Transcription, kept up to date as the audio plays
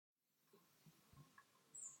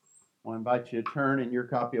I invite you to turn in your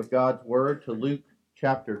copy of God's Word to Luke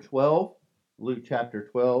chapter 12. Luke chapter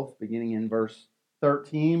 12, beginning in verse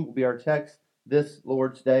 13, will be our text this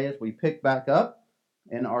Lord's Day as we pick back up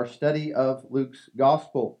in our study of Luke's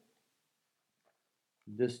Gospel.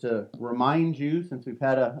 Just to remind you, since we've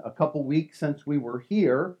had a couple weeks since we were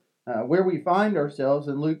here, where we find ourselves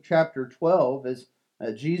in Luke chapter 12 is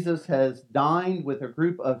Jesus has dined with a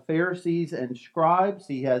group of Pharisees and scribes.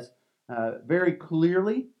 He has very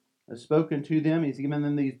clearly spoken to them. He's given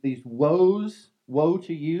them these woes, woe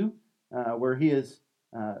to you, where he has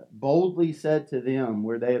boldly said to them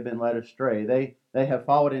where they have been led astray. They have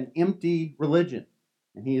followed an empty religion,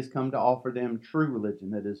 and he has come to offer them true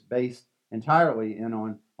religion that is based entirely in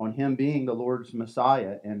on him being the Lord's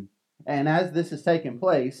Messiah. And as this has taken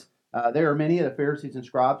place, there are many of the Pharisees and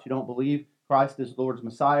scribes who don't believe Christ is the Lord's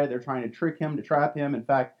Messiah. They're trying to trick him, to trap him. In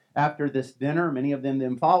fact, after this dinner, many of them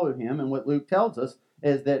then follow him. And what Luke tells us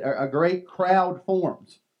is that a great crowd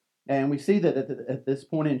forms. And we see that at this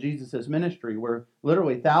point in Jesus' ministry, where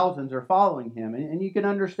literally thousands are following him. And you can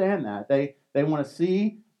understand that. They want to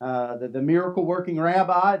see the miracle-working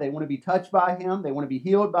rabbi. They want to be touched by him. They want to be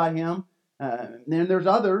healed by him. Then there's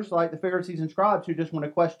others, like the Pharisees and scribes, who just want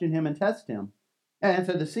to question him and test him. And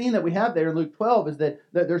so the scene that we have there in Luke 12 is that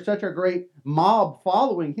there's such a great mob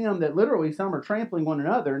following him that literally some are trampling one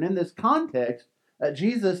another. And in this context,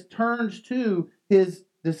 Jesus turns to his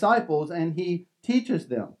disciples and he teaches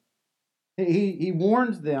them. He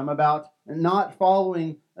warns them about not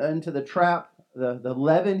following into the trap, the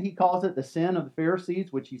leaven, he calls it, the sin of the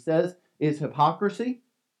Pharisees, which he says is hypocrisy.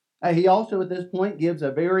 He also at this point gives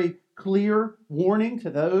a very clear warning to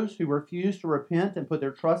those who refuse to repent and put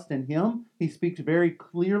their trust in him. He speaks very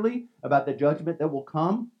clearly about the judgment that will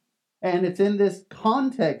come. And it's in this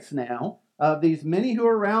context now of these many who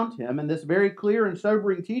are around him and this very clear and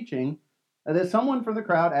sobering teaching that someone from the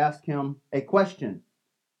crowd asked him a question,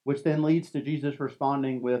 which then leads to Jesus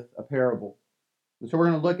responding with a parable. And so we're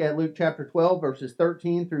going to look at Luke chapter 12, verses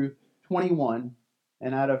 13 through 21.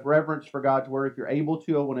 And out of reverence for God's word, if you're able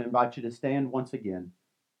to, I want to invite you to stand once again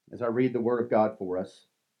as I read the word of God for us.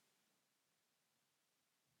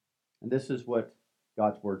 And this is what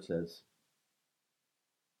God's word says.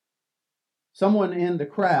 Someone in the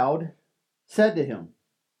crowd said to him,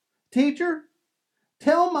 "Teacher,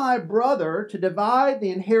 tell my brother to divide the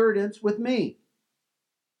inheritance with me."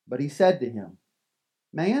 But he said to him,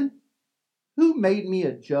 "Man, who made me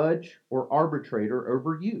a judge or arbitrator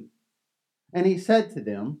over you?" And he said to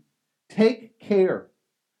them, "Take care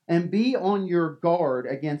and be on your guard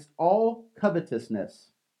against all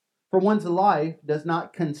covetousness, for one's life does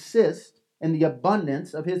not consist in the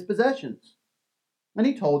abundance of his possessions." And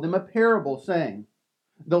he told them a parable, saying,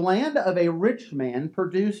 "The land of a rich man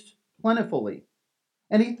produced plentifully.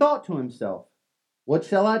 And he thought to himself, 'What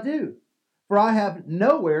shall I do? For I have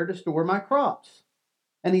nowhere to store my crops.'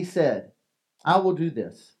 And he said, 'I will do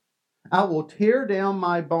this. I will tear down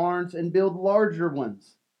my barns and build larger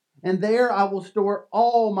ones. And there I will store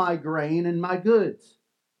all my grain and my goods.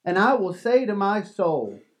 And I will say to my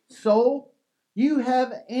soul, Soul, you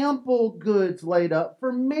have ample goods laid up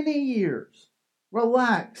for many years.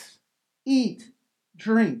 Relax, eat,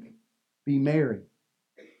 drink, be merry.'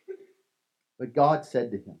 But God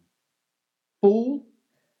said to him, 'Fool,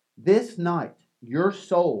 this night your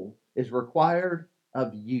soul is required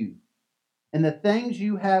of you. And the things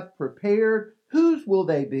you have prepared, whose will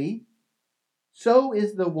they be? So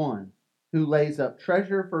is the one who lays up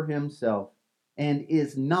treasure for himself and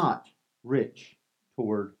is not rich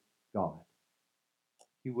toward God.'"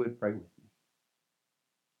 If you would pray with me.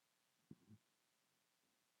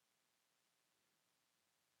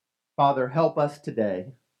 Father, help us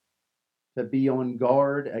today to be on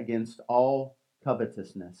guard against all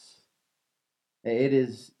covetousness. It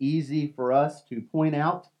is easy for us to point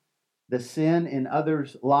out the sin in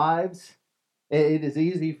others' lives. It is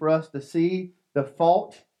easy for us to see the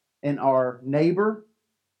fault in our neighbor.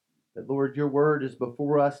 But Lord, your word is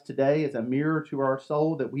before us today as a mirror to our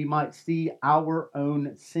soul, that we might see our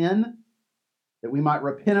own sin, that we might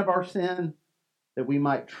repent of our sin, that we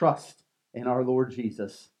might trust in our Lord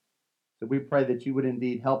Jesus. So we pray that you would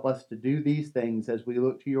indeed help us to do these things as we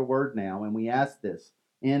look to your word now. And we ask this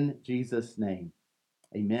in Jesus' name.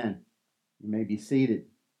 Amen. You may be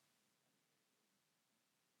seated.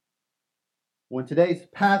 Well, in today's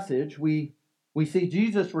passage, we see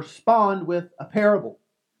Jesus respond with a parable.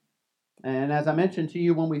 And as I mentioned to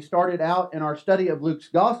you when we started out in our study of Luke's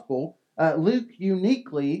gospel, Luke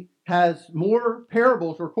uniquely has more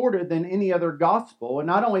parables recorded than any other gospel. And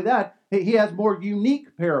not only that, he has more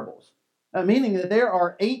unique parables. meaning that there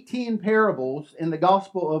are 18 parables in the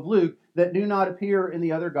Gospel of Luke that do not appear in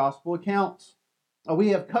the other Gospel accounts. We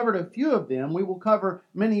have covered a few of them. We will cover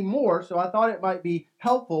many more, so I thought it might be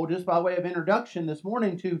helpful, just by way of introduction this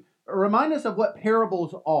morning, to remind us of what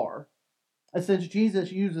parables are, since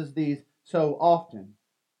Jesus uses these so often.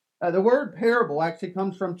 The word parable actually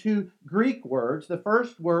comes from two Greek words. The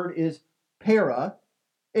first word is para.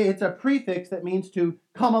 It's a prefix that means to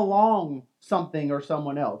come along something or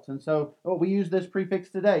someone else. And so we use this prefix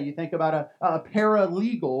today. You think about a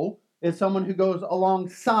paralegal is someone who goes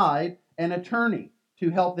alongside an attorney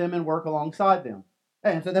to help them and work alongside them.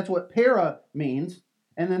 And so that's what para means.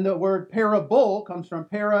 And then the word parable comes from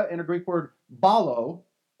para and a Greek word balo,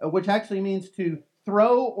 which actually means to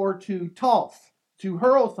throw or to toss, to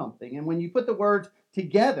hurl something. And when you put the words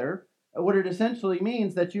together, what it essentially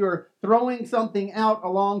means that you are throwing something out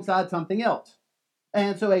alongside something else.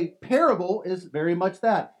 And so a parable is very much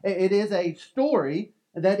that. It is a story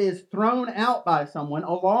that is thrown out by someone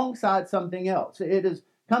alongside something else. It is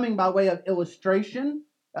coming by way of illustration,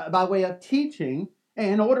 by way of teaching,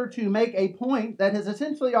 in order to make a point that has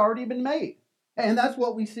essentially already been made. And that's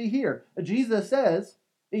what we see here. Jesus says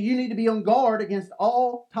you need to be on guard against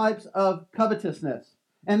all types of covetousness.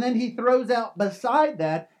 And then he throws out beside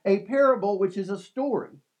that a parable, which is a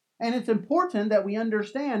story. And it's important that we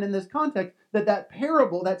understand in this context that that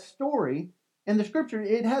parable, that story in the scripture,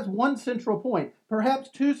 it has one central point, perhaps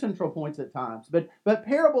two central points at times. But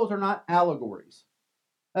parables are not allegories.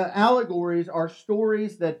 Allegories are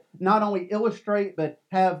stories that not only illustrate but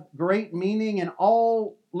have great meaning in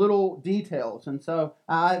all little details. And so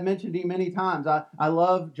I've mentioned to you many times, I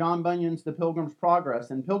love John Bunyan's The Pilgrim's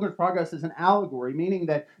Progress. And Pilgrim's Progress is an allegory, meaning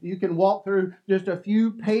that you can walk through just a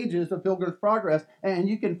few pages of Pilgrim's Progress and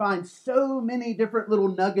you can find so many different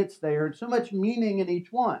little nuggets there and so much meaning in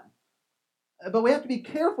each one. But we have to be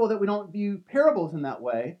careful that we don't view parables in that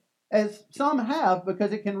way, as some have,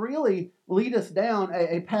 because it can really lead us down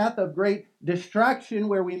a path of great distraction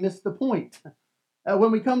where we miss the point.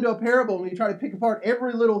 When we come to a parable and we try to pick apart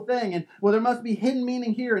every little thing, and well, there must be hidden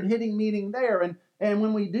meaning here and hidden meaning there, and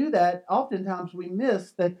when we do that, oftentimes we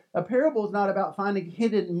miss that a parable is not about finding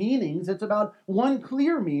hidden meanings. It's about one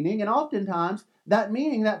clear meaning, and oftentimes that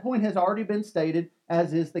meaning, that point has already been stated,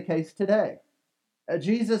 as is the case today.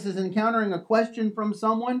 Jesus is encountering a question from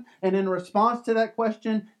someone, and in response to that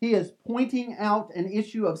question, he is pointing out an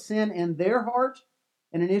issue of sin in their heart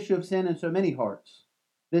and an issue of sin in so many hearts.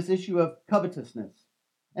 This issue of covetousness.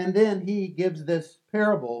 And then he gives this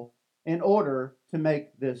parable in order to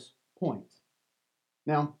make this point.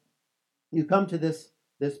 Now, you come to this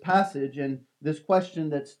passage and this question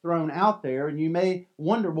that's thrown out there, and you may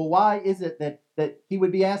wonder, well, why is it that he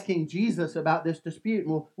would be asking Jesus about this dispute?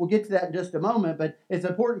 And we'll get to that in just a moment, but it's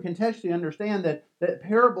important contextually to understand that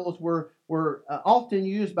parables were often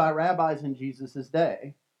used by rabbis in Jesus'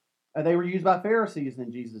 day. They were used by Pharisees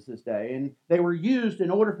in Jesus' day, and they were used in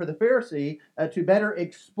order for the Pharisee to better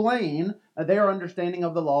explain their understanding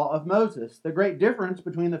of the law of Moses. The great difference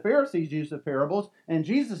between the Pharisees' use of parables and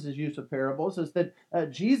Jesus' use of parables is that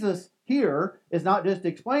Jesus here is not just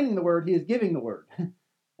explaining the word, he is giving the word.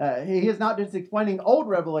 He is not just explaining old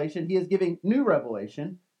revelation, he is giving new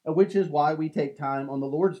revelation, which is why we take time on the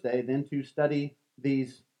Lord's Day then to study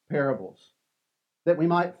these parables, that we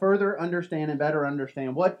might further understand and better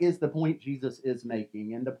understand what is the point Jesus is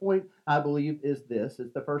making. And the point, I believe, is this.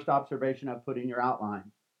 It's the first observation I've put in your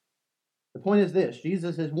outline. The point is this.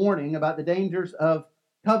 Jesus is warning about the dangers of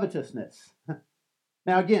covetousness.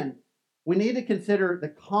 Now, again, we need to consider the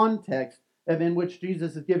context in which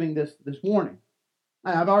Jesus is giving this warning.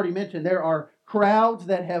 I've already mentioned there are crowds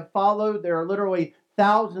that have followed. There are literally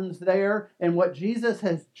thousands there. And what Jesus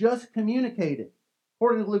has just communicated,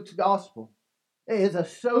 according to Luke's gospel, is a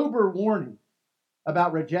sober warning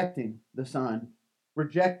about rejecting the Son,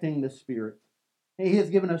 rejecting the Spirit. He has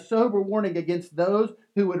given a sober warning against those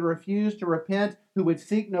who would refuse to repent, who would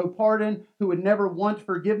seek no pardon, who would never want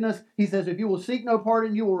forgiveness. He says, if you will seek no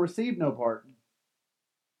pardon, you will receive no pardon.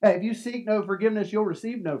 Hey, if you seek no forgiveness, you'll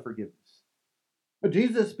receive no forgiveness. But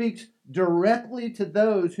Jesus speaks directly to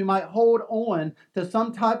those who might hold on to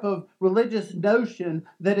some type of religious notion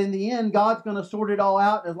that in the end, God's going to sort it all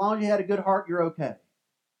out. As long as you had a good heart, you're okay.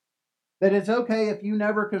 That it's okay if you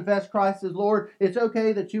never confess Christ as Lord. It's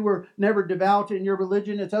okay that you were never devout in your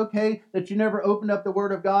religion. It's okay that you never opened up the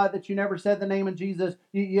Word of God, that you never said the name of Jesus.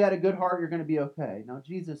 You had a good heart, you're going to be okay. Now,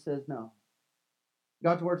 Jesus says no.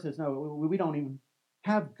 God's Word says no. We don't even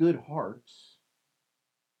have good hearts.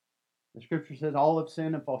 The Scripture says all have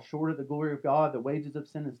sinned and fall short of the glory of God. The wages of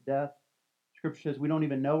sin is death. Scripture says we don't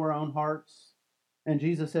even know our own hearts. And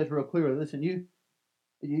Jesus says real clearly, listen,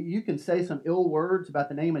 You can say some ill words about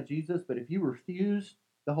the name of Jesus, but if you refuse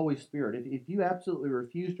the Holy Spirit, if you absolutely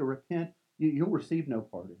refuse to repent, you'll receive no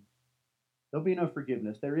pardon. There'll be no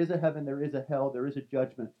forgiveness. There is a heaven, there is a hell, there is a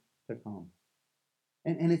judgment to come.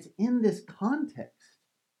 And it's in this context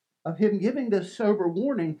of him giving this sober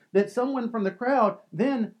warning that someone from the crowd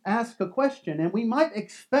then asks a question. And we might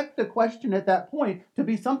expect the question at that point to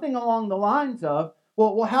be something along the lines of,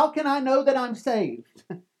 well, how can I know that I'm saved?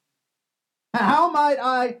 How might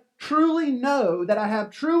I truly know that I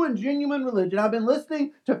have true and genuine religion? I've been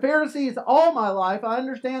listening to Pharisees all my life. I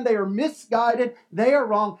understand they are misguided. They are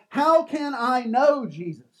wrong. How can I know,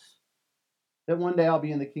 Jesus, that one day I'll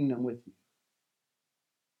be in the kingdom with you?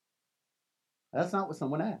 That's not what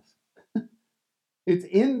someone asked. It's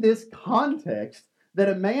in this context that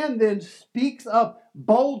a man then speaks up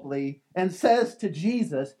boldly and says to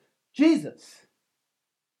Jesus, Jesus,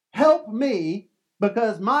 help me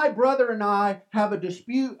because my brother and I have a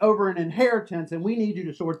dispute over an inheritance and we need you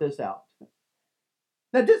to sort this out.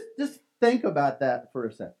 Now just think about that for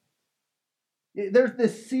a second. There's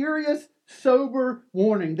this serious, sober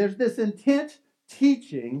warning. There's this intense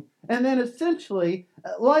teaching. And then essentially,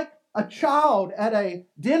 like a child at a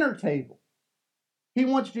dinner table, he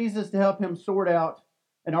wants Jesus to help him sort out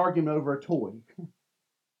an argument over a toy.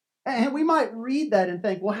 And we might read that and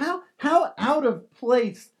think, well, how out of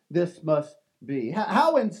place this must be.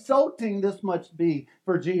 How insulting this must be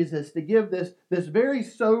for Jesus to give this very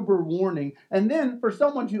sober warning. And then for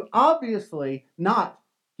someone to obviously not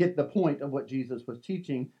get the point of what Jesus was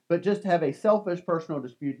teaching, but just have a selfish personal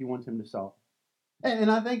dispute he wants him to solve.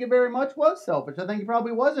 And I think it very much was selfish. I think he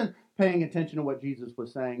probably wasn't paying attention to what Jesus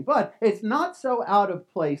was saying. But it's not so out of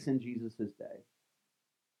place in Jesus' day.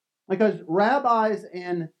 Because rabbis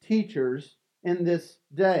and teachers in this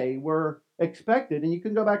day were expected, and you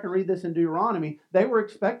can go back and read this in Deuteronomy, they were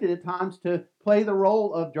expected at times to play the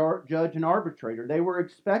role of judge and arbitrator. They were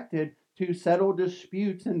expected to settle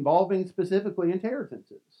disputes involving specifically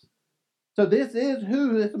inheritances. So this is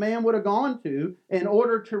who this man would have gone to in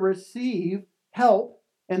order to receive help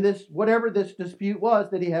in this, whatever this dispute was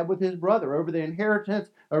that he had with his brother over the inheritance,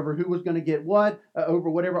 over who was going to get what, over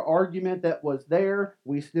whatever argument that was there.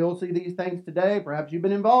 We still see these things today. Perhaps you've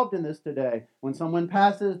been involved in this today. When someone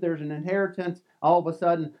passes, there's an inheritance. All of a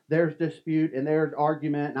sudden, there's dispute and there's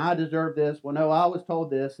argument, and I deserve this. Well, no, I was told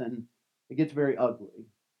this, and it gets very ugly.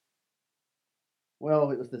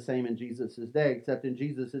 Well, it was the same in Jesus' day, except in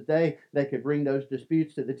Jesus' day, they could bring those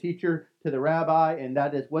disputes to the teacher, to the rabbi, and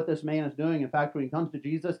that is what this man is doing. In fact, when he comes to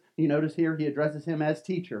Jesus, you notice here he addresses him as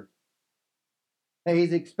teacher.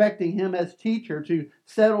 He's expecting him as teacher to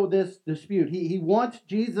settle this dispute. He wants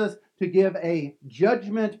Jesus to give a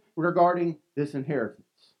judgment regarding this inheritance.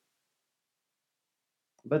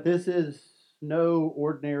 But this is no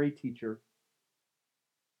ordinary teacher.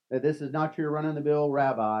 This is not your run-of-the-mill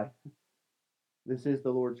rabbi. This is the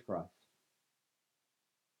Lord's Christ.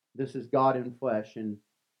 This is God in flesh, and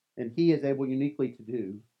he is able uniquely to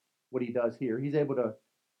do what he does here. He's able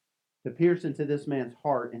to pierce into this man's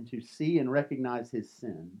heart and to see and recognize his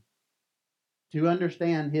sin, to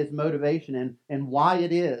understand his motivation and why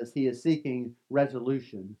it is he is seeking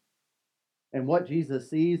resolution. And what Jesus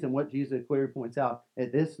sees and what Jesus clearly points out,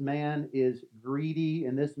 that this man is greedy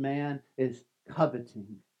and this man is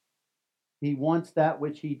coveting. He wants that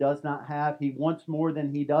which he does not have. He wants more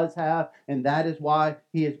than he does have. And that is why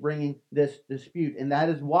he is bringing this dispute. And that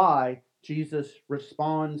is why Jesus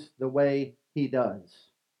responds the way he does.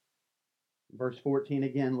 Verse 14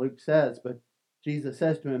 again, Luke says, but Jesus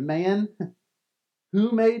says to him, man,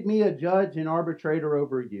 who made me a judge and arbitrator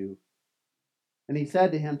over you? And he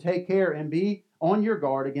said to him, take care and be on your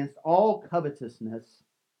guard against all covetousness,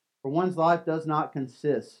 for one's life does not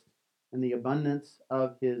consist in the abundance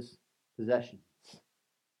of his possessions.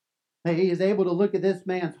 He is able to look at this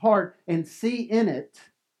man's heart and see in it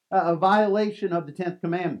a violation of the 10th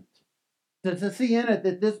commandment. To see in it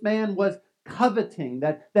that this man was coveting,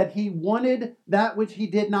 that he wanted that which he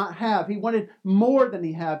did not have. He wanted more than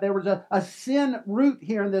he had. There was a sin root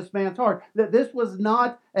here in this man's heart. That this was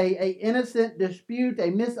not a innocent dispute,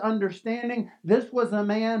 a misunderstanding. This was a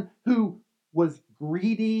man who was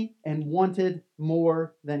greedy and wanted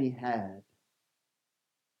more than he had.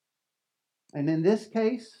 And in this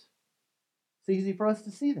case, it's easy for us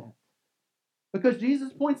to see that because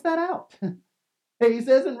Jesus points that out. He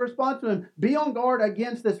says in response to him, be on guard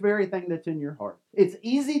against this very thing that's in your heart. It's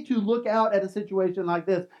easy to look out at a situation like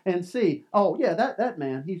this and see, oh yeah, that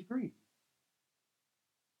man, he's greedy.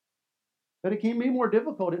 But it can be more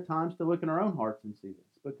difficult at times to look in our own hearts and see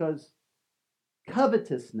this because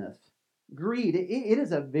covetousness, greed, it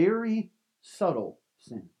is a very subtle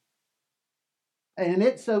sin. And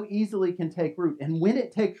it so easily can take root. And when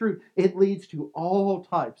it takes root, it leads to all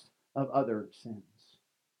types of other sins.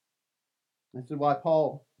 This is why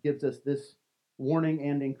Paul gives us this warning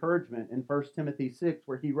and encouragement in 1 Timothy 6,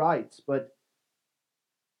 where he writes, "But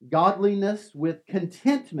godliness with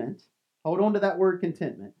contentment," hold on to that word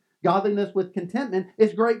contentment, "godliness with contentment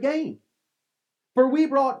is great gain. For we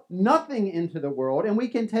brought nothing into the world, and we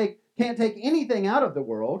can't take anything out of the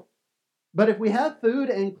world. But if we have food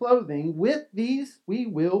and clothing, with these we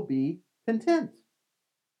will be content.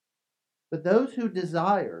 But those who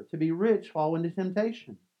desire to be rich fall into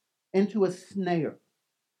temptation, into a snare,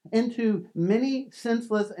 into many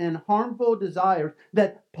senseless and harmful desires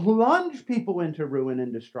that plunge people into ruin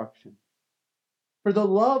and destruction. For the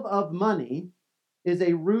love of money is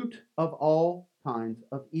a root of all kinds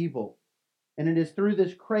of evil. And it is through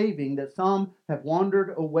this craving that some have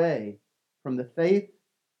wandered away from the faith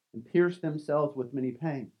and pierced themselves with many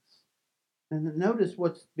pangs." And notice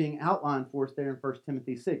what's being outlined for us there in 1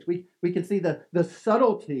 Timothy 6. We can see the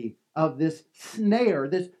subtlety of this snare,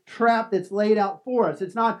 this trap that's laid out for us.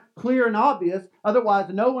 It's not clear and obvious.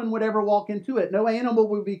 Otherwise, no one would ever walk into it. No animal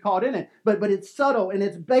would be caught in it. But it's subtle and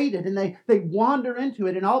it's baited, and they wander into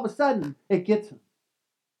it, and all of a sudden it gets them.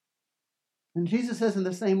 And Jesus says in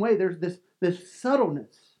the same way, there's this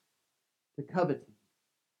subtleness to coveting.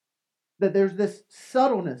 That there's this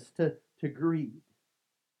subtleness to greed.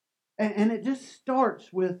 And it just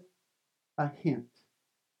starts with a hint.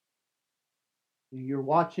 You're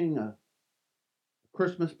watching a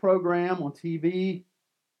Christmas program on TV,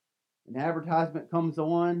 an advertisement comes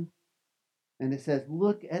on, and it says,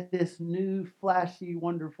 "Look at this new, flashy,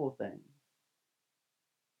 wonderful thing."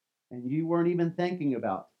 And you weren't even thinking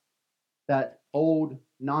about that old,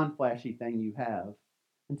 non-flashy thing you have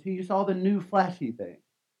until you saw the new flashy thing.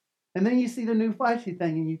 And then you see the new flashy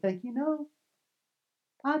thing and you think,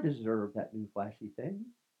 I deserve that new flashy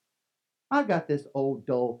thing. I got this old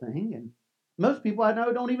dull thing, and most people I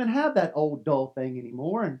know don't even have that old dull thing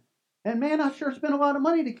anymore. And man, I sure spent a lot of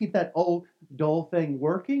money to keep that old dull thing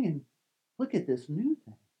working, and look at this new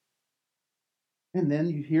thing. And then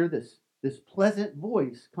you hear this pleasant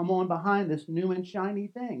voice come on behind this new and shiny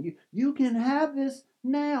thing. You can have this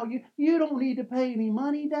now. You don't need to pay any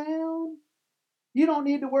money down. You don't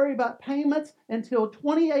need to worry about payments until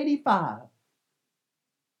 2085.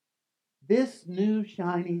 This new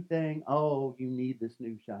shiny thing, oh, you need this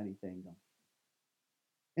new shiny thing, don't you?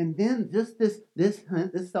 And then just this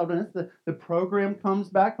subtleness, the program comes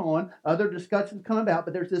back on, other discussions come about,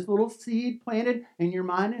 but there's this little seed planted in your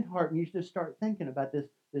mind and heart, and you just start thinking about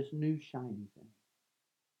this new shiny thing.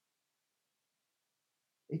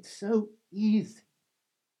 It's so easy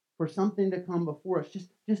for something to come before us,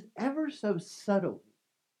 just ever so subtly,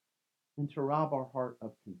 and to rob our heart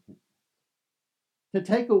of contentment. To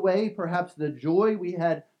take away perhaps the joy we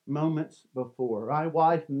had moments before. My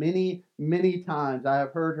wife, many, many times, I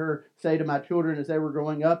have heard her say to my children as they were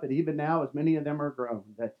growing up, and even now as many of them are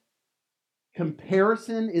grown, that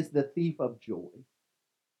comparison is the thief of joy.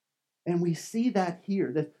 And we see that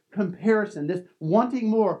here, this comparison, this wanting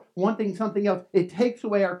more, wanting something else. It takes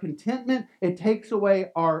away our contentment. It takes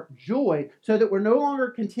away our joy so that we're no longer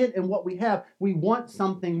content in what we have. We want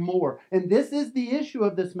something more. And this is the issue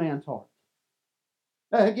of this man's heart.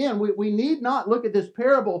 Again, we need not look at this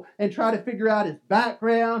parable and try to figure out his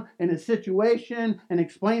background and his situation and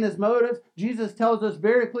explain his motives. Jesus tells us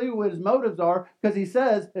very clearly what his motives are, because he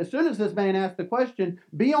says, as soon as this man asked the question,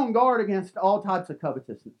 be on guard against all types of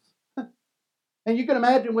covetousness. And you can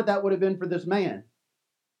imagine what that would have been for this man,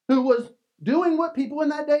 who was doing what people in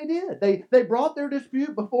that day did. They brought their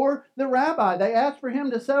dispute before the rabbi. They asked for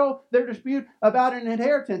him to settle their dispute about an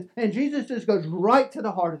inheritance. And Jesus just goes right to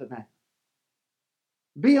the heart of the matter.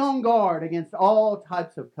 Be on guard against all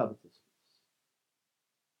types of covetousness.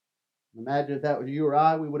 Imagine if that was you or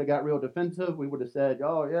I, we would have got real defensive. We would have said,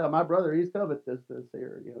 "Oh yeah, my brother, he's covetous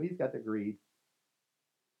here. He's got the greed."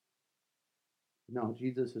 No,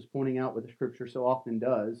 Jesus is pointing out what the Scripture so often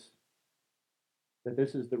does, that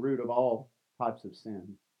this is the root of all types of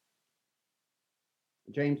sin.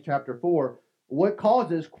 James chapter 4, what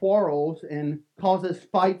causes quarrels and causes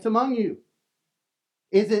fights among you?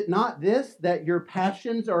 Is it not this, that your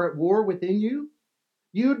passions are at war within you?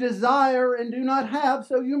 You desire and do not have,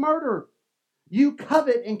 so you murder. You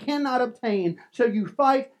covet and cannot obtain, so you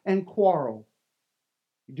fight and quarrel.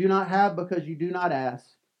 You do not have because you do not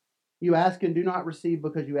ask. You ask and do not receive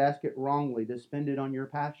because you ask it wrongly to spend it on your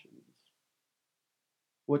passions.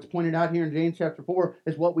 What's pointed out here in James chapter 4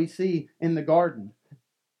 is what we see in the garden.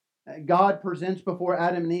 God presents before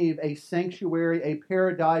Adam and Eve a sanctuary, a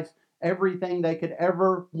paradise, everything they could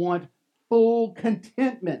ever want, full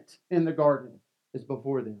contentment in the garden. is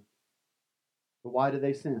before them. But why do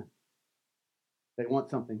they sin? They want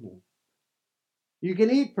something more. You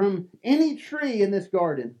can eat from any tree in this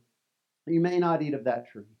garden. You may not eat of that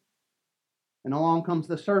tree. And along comes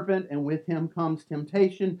the serpent, and with him comes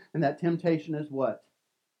temptation. And that temptation is what?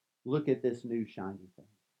 Look at this new shiny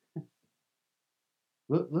thing.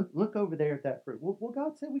 Look over there at that fruit. Well,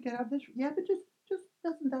 God said we could have this. Yeah, but just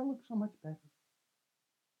doesn't that look so much better?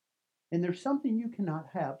 And there's something you cannot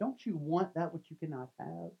have. Don't you want that which you cannot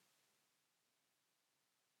have?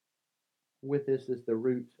 With this is the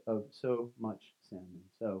root of so much sin.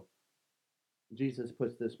 So Jesus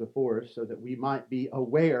puts this before us so that we might be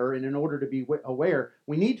aware. And in order to be aware,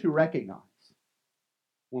 we need to recognize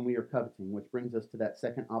when we are coveting, which brings us to that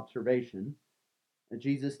second observation. And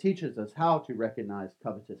Jesus teaches us how to recognize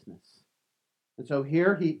covetousness. And so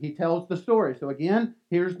here he tells the story. So again,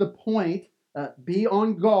 here's the point. Be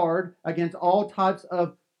on guard against all types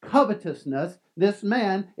of covetousness. This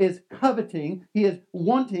man is coveting. He is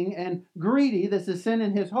wanting and greedy. This is sin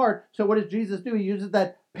in his heart. So what does Jesus do? He uses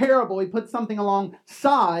that parable. He puts something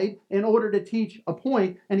alongside in order to teach a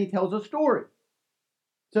point, and he tells a story.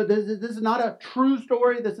 So this is not a true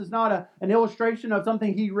story. This is not an illustration of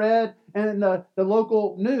something he read in the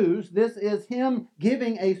local news. This is him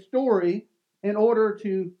giving a story in order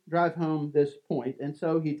to drive home this point. And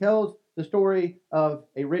so he tells the story of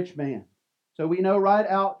a rich man. So we know right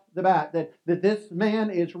out the bat that this man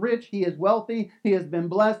is rich. He is wealthy. He has been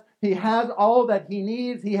blessed. He has all that he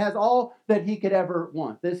needs. He has all that he could ever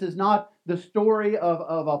want. This is not the story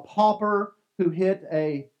of a pauper who hit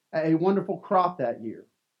a wonderful crop that year.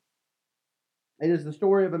 It is the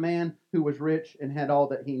story of a man who was rich and had all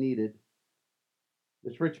that he needed.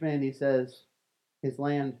 This rich man, he says, his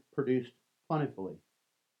land produced plentifully.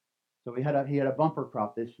 So he had a bumper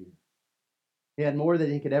crop this year. He had more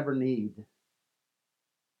than he could ever need.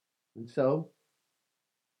 And so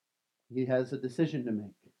he has a decision to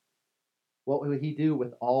make. What will he do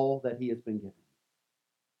with all that he has been given?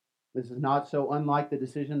 This is not so unlike the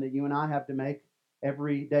decision that you and I have to make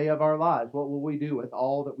every day of our lives. What will we do with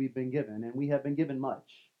all that we've been given? And we have been given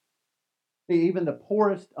much. Even the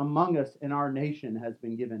poorest among us in our nation has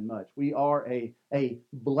been given much. We are a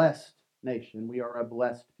blessed nation. We are a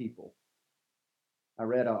blessed people. I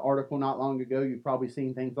read an article not long ago. You've probably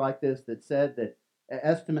seen things like this that said that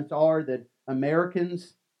estimates are that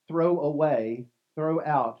Americans throw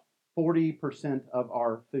out 40% of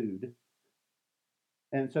our food.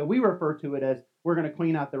 And so we refer to it as we're going to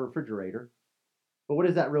clean out the refrigerator. But what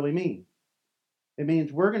does that really mean? It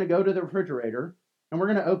means we're going to go to the refrigerator and we're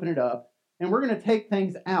going to open it up and we're going to take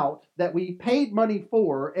things out that we paid money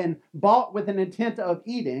for and bought with an intent of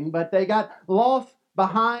eating, but they got lost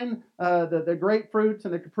behind the grapefruits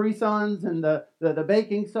and the Capri Suns and the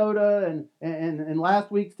baking soda and last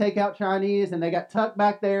week's takeout Chinese, and they got tucked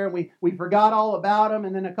back there, and we forgot all about them,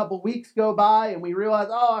 and then a couple weeks go by, and we realize,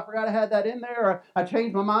 oh, I forgot I had that in there, or I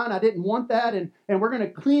changed my mind, I didn't want that, and we're going to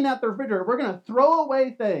clean out the refrigerator. We're going to throw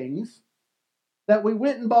away things that we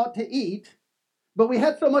went and bought to eat, but we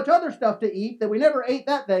had so much other stuff to eat that we never ate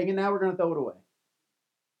that thing, and now we're going to throw it away.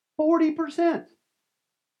 40%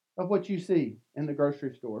 of what you see in the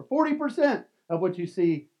grocery store. 40% of what you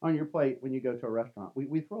see on your plate when you go to a restaurant.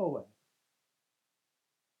 We throw away.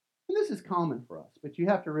 And this is common for us, but you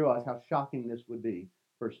have to realize how shocking this would be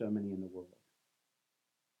for so many in the world.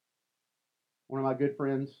 One of my good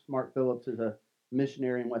friends, Mark Phillips, is a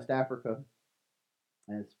missionary in West Africa.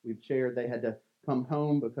 As we've shared, they had to come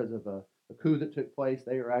home because of a coup that took place.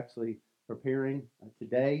 They are actually preparing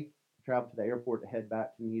today to travel to the airport to head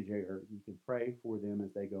back to Niger. You can pray for them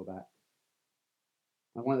as they go back.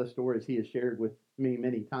 One of the stories he has shared with me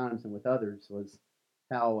many times and with others was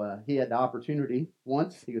how he had the opportunity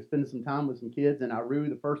once. He was spending some time with some kids in Aru,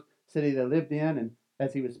 the first city they lived in, and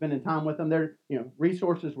as he was spending time with them, their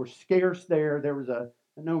resources were scarce there. There was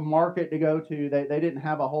no market to go to. They didn't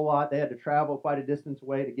have a whole lot. They had to travel quite a distance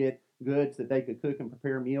away to get goods that they could cook and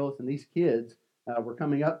prepare meals. And these kids were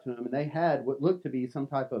coming up to him, and they had what looked to be some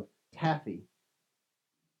type of taffy.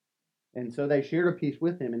 And so they shared a piece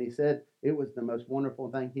with him, and he said it was the most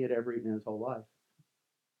wonderful thing he had ever eaten in his whole life.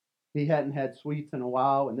 He hadn't had sweets in a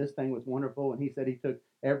while, and this thing was wonderful. And he said he took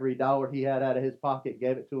every dollar he had out of his pocket,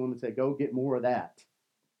 gave it to him, and said, go get more of that.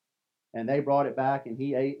 And they brought it back, and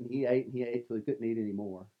he ate, and he ate, and he ate till he couldn't eat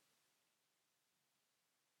anymore.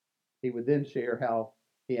 He would then share how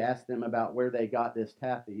he asked them about where they got this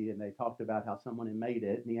taffy, and they talked about how someone had made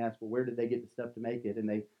it. And he asked, well, where did they get the stuff to make it? And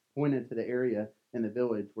they pointed to the area in the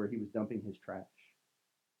village where he was dumping his trash.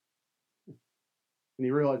 And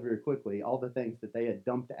he realized very quickly all the things that they had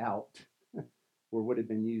dumped out were what had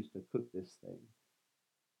been used to cook this thing.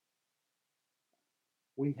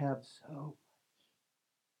 We have so.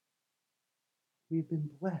 We've been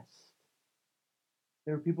blessed.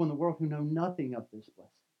 There are people in the world who know nothing of this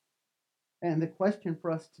blessing. And the question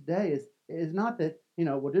for us today is not that,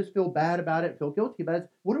 we'll just feel bad about it, feel guilty about it.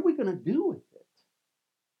 It's, what are we going to do with it?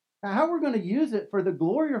 How are we going to use it for the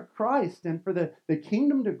glory of Christ and for the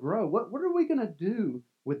kingdom to grow? What are we going to do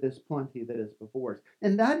with this plenty that is before us?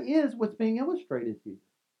 And that is what's being illustrated here.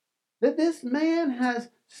 That this man has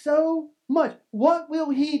so much. What will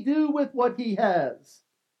he do with what he has?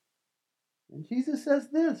 And Jesus says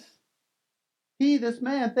this. This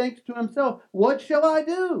man, thinks to himself, what shall I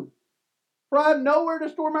do? For I have nowhere to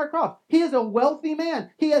store my crops. He is a wealthy man.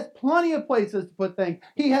 He has plenty of places to put things.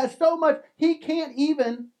 He has so much, he can't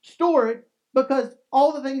even store it because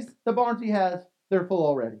all the things, the barns he has, they're full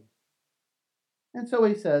already. And so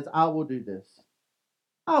he says, I will do this.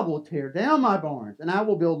 I will tear down my barns and I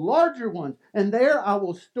will build larger ones. And there I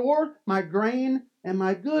will store my grain and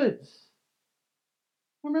my goods.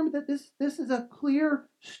 Remember that this is a clear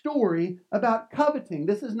story about coveting.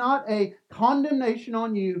 This is not a condemnation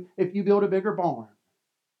on you if you build a bigger barn.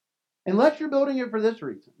 Unless you're building it for this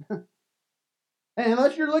reason. And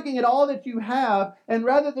unless you're looking at all that you have, and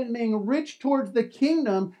rather than being rich towards the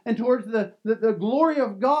kingdom and towards the glory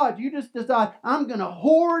of God, you just decide, I'm going to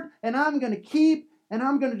hoard and I'm going to keep and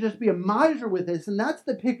I'm going to just be a miser with this. And that's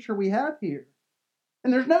the picture we have here.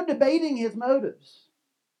 And there's no debating his motives.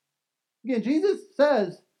 Again, Jesus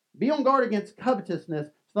says, be on guard against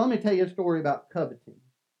covetousness. So let me tell you a story about coveting.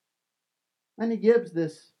 And he gives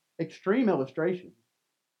this extreme illustration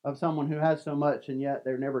of someone who has so much and yet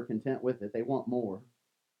they're never content with it. They want more.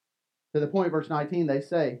 To the point, verse 19, they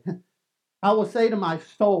say, I will say to my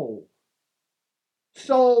soul,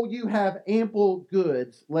 soul, you have ample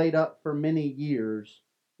goods laid up for many years.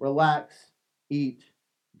 Relax, eat,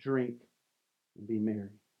 drink, and be merry.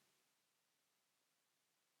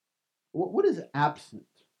 What is absent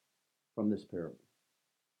from this parable?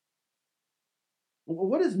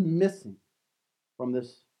 What is missing from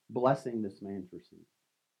this blessing this man's received?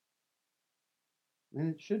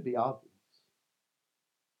 And it should be obvious.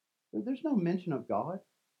 There's no mention of God.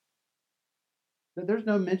 There's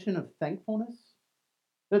no mention of thankfulness.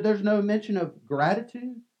 There's no mention of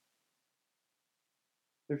gratitude.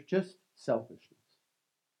 There's just selfishness.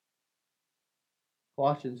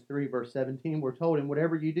 Colossians 3, verse 17, we're told, in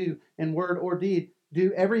whatever you do, in word or deed,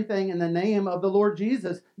 do everything in the name of the Lord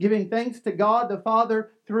Jesus, giving thanks to God the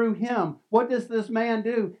Father through him. What does this man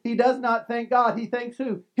do? He does not thank God. He thanks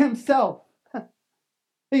who? Himself.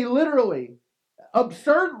 He literally,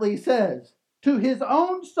 absurdly says to his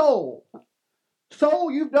own soul, soul,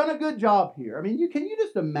 you've done a good job here. I mean, can you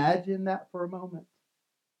just imagine that for a moment?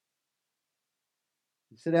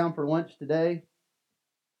 You sit down for lunch today.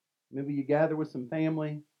 Maybe you gather with some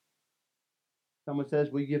family. Someone says,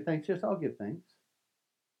 will you give thanks? Yes, I'll give thanks.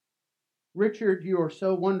 Richard, you are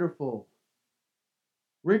so wonderful.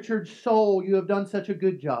 Richard's soul, you have done such a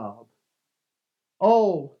good job.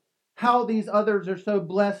 Oh, how these others are so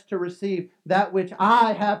blessed to receive that which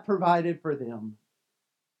I have provided for them.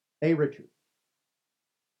 Hey, Richard,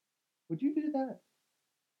 would you do that?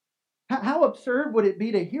 How absurd would it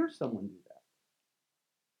be to hear someone do that?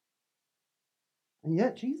 And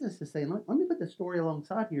yet Jesus is saying, let me put the story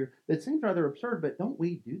alongside here that seems rather absurd, but don't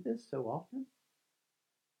we do this so often?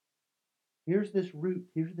 Here's this root,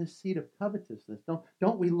 here's this seed of covetousness.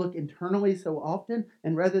 Don't we look internally so often,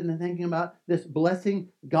 and rather than thinking about this blessing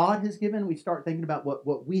God has given, we start thinking about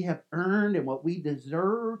what we have earned and what we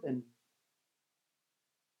deserve, and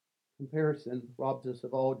comparison robs us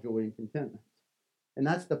of all joy and contentment. And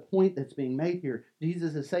that's the point that's being made here.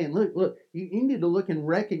 Jesus is saying, look, you need to look and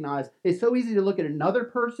recognize. It's so easy to look at another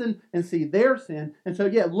person and see their sin. And so,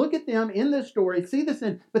 look at them in this story, see the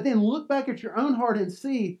sin, but then look back at your own heart and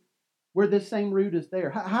see where this same root is there.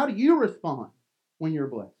 How do you respond when you're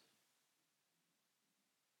blessed?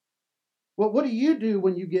 Well, what do you do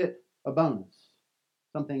when you get a bonus,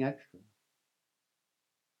 something extra?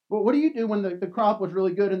 Well, what do you do when the crop was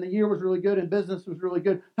really good and the year was really good and business was really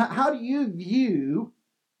good? How do you view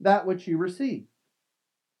that which you receive?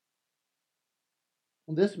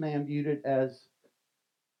 Well, this man viewed it as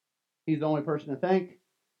he's the only person to thank.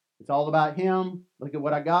 It's all about him. Look at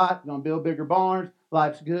what I got. I'm going to build bigger barns.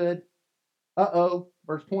 Life's good.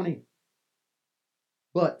 Verse 20.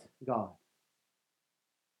 But God.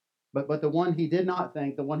 But the one he did not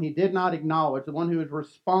thank, the one he did not acknowledge, the one who is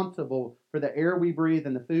responsible for the air we breathe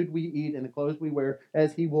and the food we eat and the clothes we wear,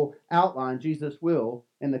 as he will outline, Jesus will,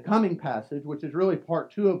 in the coming passage, which is really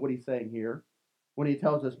part 2 of what he's saying here, when he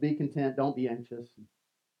tells us, be content, don't be anxious.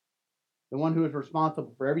 The one who is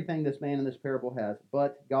responsible for everything this man in this parable has.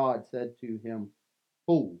 But God said to him,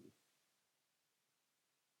 full.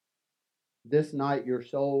 This night your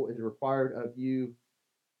soul is required of you,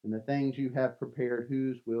 and the things you have prepared,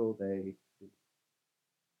 whose will they be?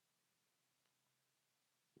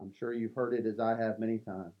 I'm sure you've heard it as I have many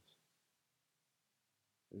times.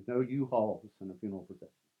 There's no U-Hauls in a funeral procession.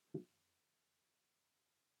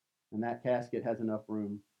 And that casket has enough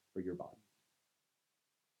room for your body.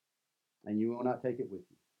 And you will not take it with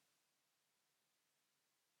you.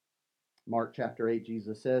 Mark chapter 8,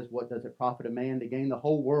 Jesus says, what does it profit a man to gain the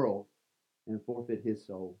whole world and forfeit his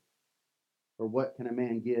soul? Or what can a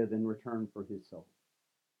man give in return for his soul?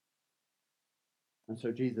 And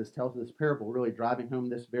so Jesus tells this parable, really driving home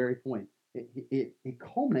this very point. It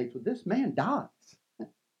culminates with this man dies.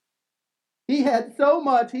 He had so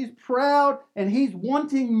much, he's proud, and he's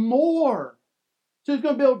wanting more. So he's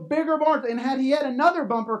going to build bigger barns. And had he had another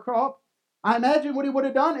bumper crop, I imagine what he would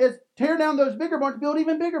have done is tear down those bigger barns, build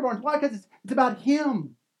even bigger barns. Why? Because it's about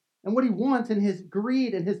him and what he wants and his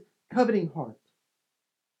greed and his coveting heart.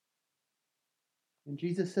 And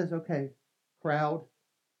Jesus says, okay, crowd,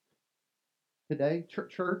 today,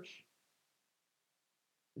 church,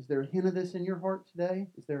 is there a hint of this in your heart today?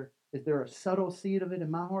 Is there a subtle seed of it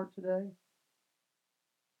in my heart today?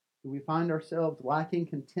 Do we find ourselves lacking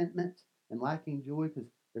contentment and lacking joy because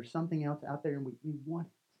there's something else out there and we want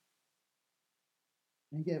it?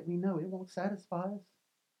 And yet we know it won't satisfy us.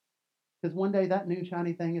 Because one day that new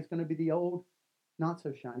shiny thing is going to be the old, not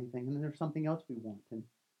so shiny thing. And then there's something else we want.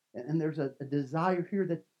 And there's a desire here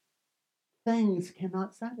that things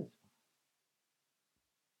cannot satisfy.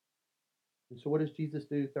 And so what does Jesus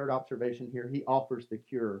do? Third observation here, he offers the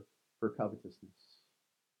cure for covetousness.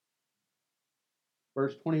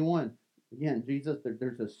 Verse 21, again, Jesus,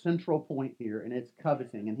 there's a central point here, and it's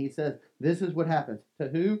coveting. And he says, this is what happens. To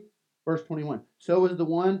who? Verse 21, so is the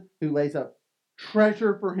one who lays up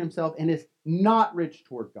treasure for himself and is not rich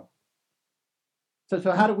toward God.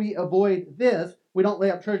 So how do we avoid this? We don't lay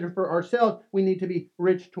up treasure for ourselves. We need to be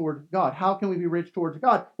rich toward God. How can we be rich towards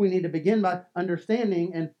God? We need to begin by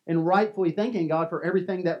understanding and rightfully thanking God for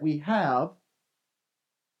everything that we have.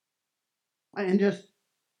 And just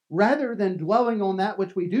rather than dwelling on that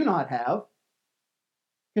which we do not have,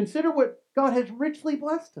 consider what God has richly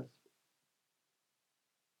blessed us.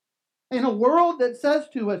 In a world that says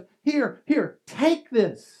to us, here, take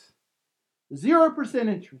this. 0%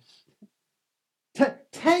 interest.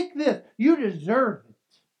 Take this. You deserve it.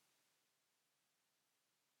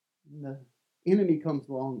 And the enemy comes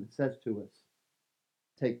along and says to us,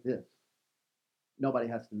 take this. Nobody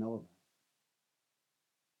has to know about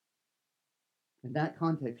it. In that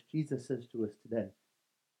context, Jesus says to us today,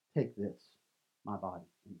 take this, my body.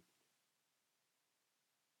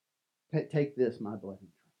 Take this, my blood and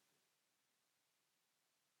drink.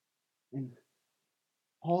 And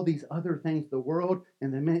all these other things the world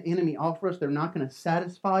and the enemy offer us, they're not going to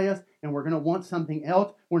satisfy us, and we're going to want something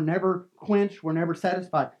else. We're never quenched. We're never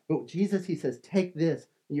satisfied. But Jesus, he says, take this.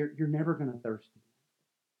 You're never going to thirst.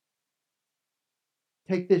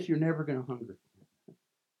 Take this. You're never going to hunger.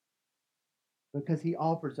 Because he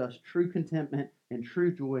offers us true contentment and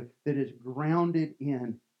true joy that is grounded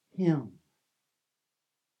in him.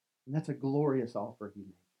 And that's a glorious offer he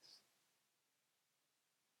makes.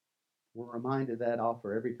 We're reminded of that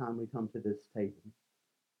offer every time we come to this table.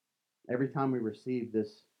 Every time we receive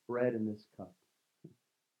this bread and this cup.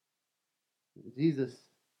 Jesus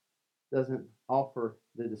doesn't offer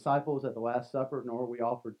the disciples at the Last Supper, nor we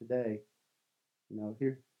offer today.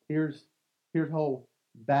 Here's a whole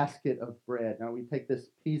basket of bread. Now we take this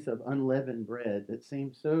piece of unleavened bread that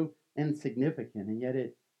seems so insignificant, and yet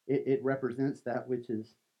it represents that which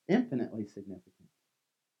is infinitely significant.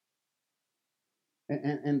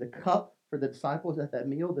 And the cup for the disciples at that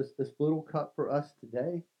meal, this little cup for us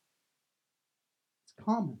today, it's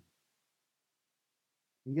common.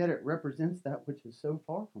 And yet it represents that which is so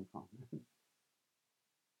far from common.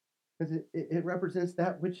 Because it represents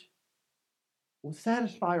that which will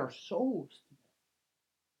satisfy our souls today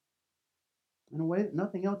in a way that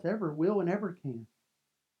nothing else ever will and ever can.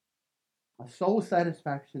 A soul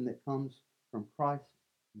satisfaction that comes from Christ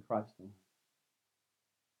and Christ alone.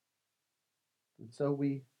 And so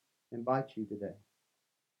we invite you today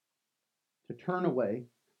to turn away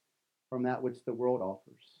from that which the world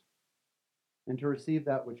offers and to receive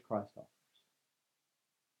that which Christ offers.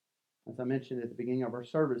 As I mentioned at the beginning of our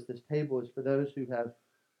service, this table is for those who have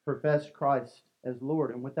professed Christ as Lord.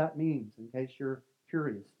 And what that means, in case you're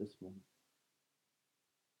curious this morning,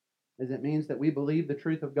 is it means that we believe the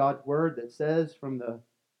truth of God's word that says from the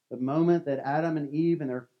moment that Adam and Eve and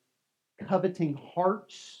their coveting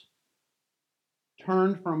hearts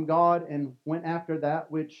turned from God and went after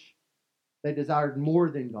that which They desired more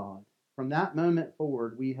than God. From that moment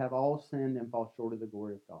forward, we have all sinned and fall short of the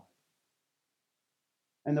glory of God.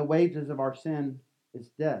 And the wages of our sin is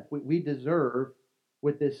death. We deserve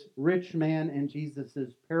what this rich man in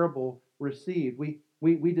Jesus' parable received.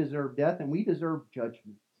 We deserve death and we deserve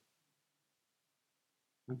judgment.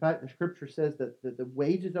 In fact, the scripture says that the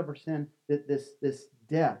wages of our sin, that this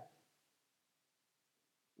death,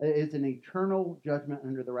 is an eternal judgment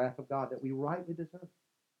under the wrath of God that we rightly deserve.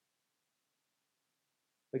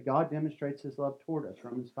 But God demonstrates his love toward us,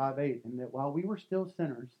 Romans 5:8, and that while we were still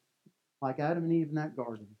sinners, like Adam and Eve in that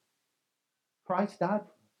garden, Christ died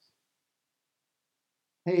for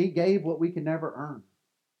us. He gave what we could never earn.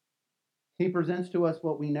 He presents to us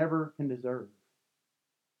what we never can deserve.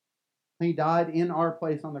 He died in our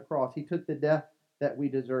place on the cross. He took the death that we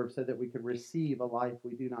deserve so that we could receive a life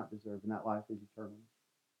we do not deserve, and that life is eternal.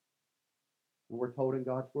 And we're told in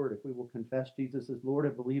God's word, if we will confess Jesus as Lord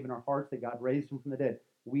and believe in our hearts that God raised him from the dead,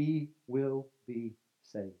 we will be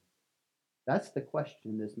saved. That's the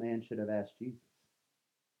question this man should have asked Jesus.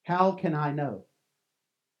 How can I know?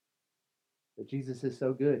 But Jesus is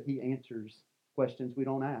so good, he answers questions we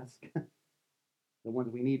don't ask, the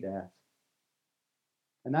ones we need to ask.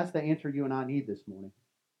 And that's the answer you and I need this morning,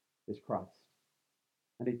 is Christ.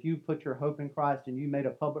 And if you put your hope in Christ and you made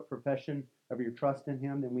a public profession of your trust in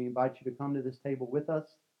him, then we invite you to come to this table with us.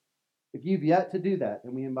 If you've yet to do that,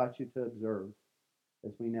 then we invite you to observe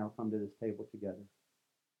as we now come to this table together.